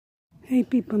Hey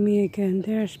people, me again.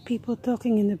 There's people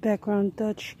talking in the background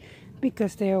Dutch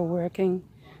because they are working,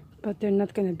 but they're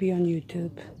not going to be on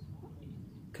YouTube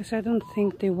because I don't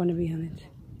think they want to be on it.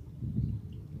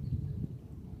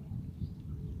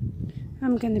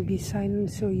 I'm going to be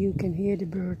silent so you can hear the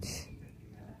birds.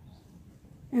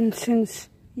 And since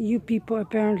you people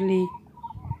apparently,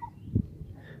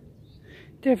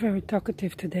 they're very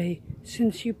talkative today,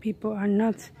 since you people are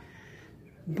not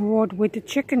bored with the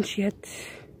chickens yet,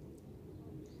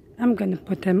 I'm gonna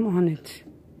put them on it.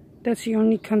 That's the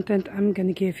only content I'm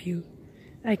gonna give you.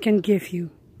 I can give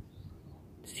you.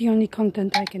 It's the only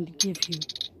content I can give you.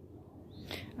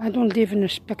 I don't live in a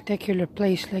spectacular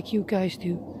place like you guys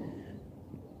do.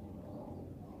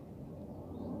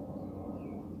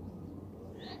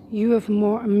 You have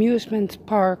more amusement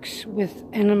parks with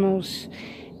animals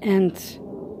and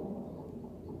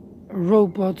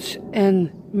robots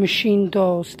and machine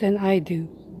dolls than I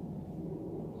do.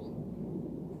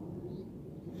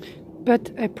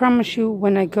 But I promise you,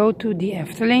 when I go to the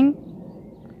Efteling,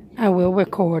 I will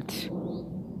record.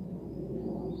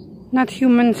 Not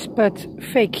humans, but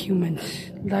fake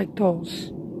humans, like dolls.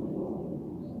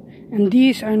 And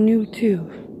these are new too.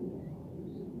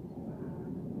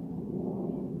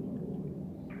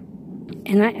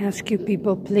 And I ask you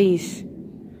people, please,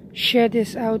 share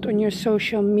this out on your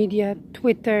social media,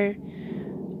 Twitter,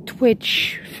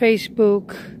 Twitch,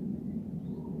 Facebook,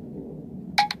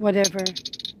 whatever.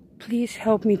 Please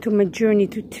help me to my journey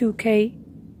to 2K.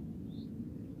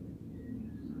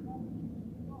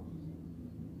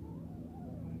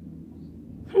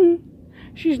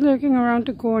 She's lurking around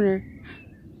the corner.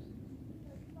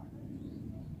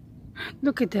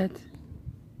 Look at that.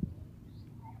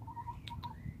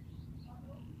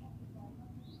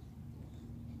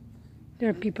 There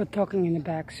are people talking in the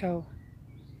back, so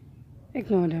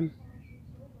ignore them.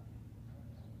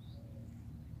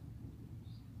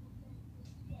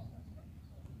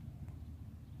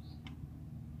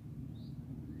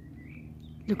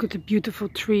 Look at the beautiful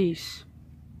trees.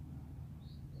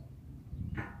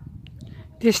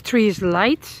 This tree is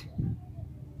light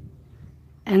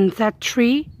and that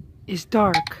tree is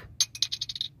dark.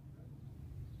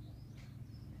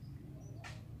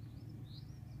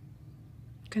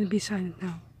 Gonna be silent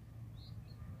now.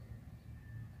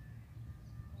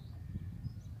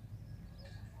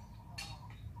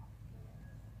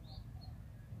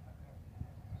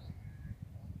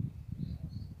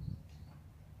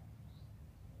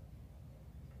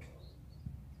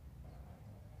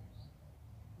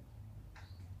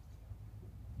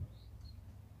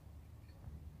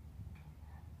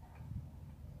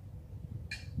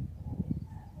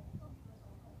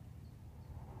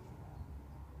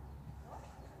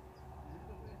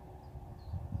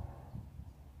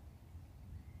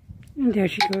 And there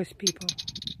she goes, people.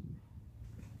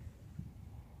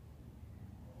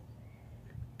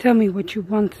 Tell me what you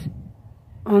want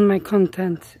on my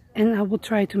content and I will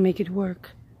try to make it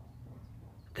work.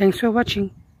 Thanks for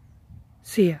watching.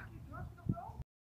 See ya.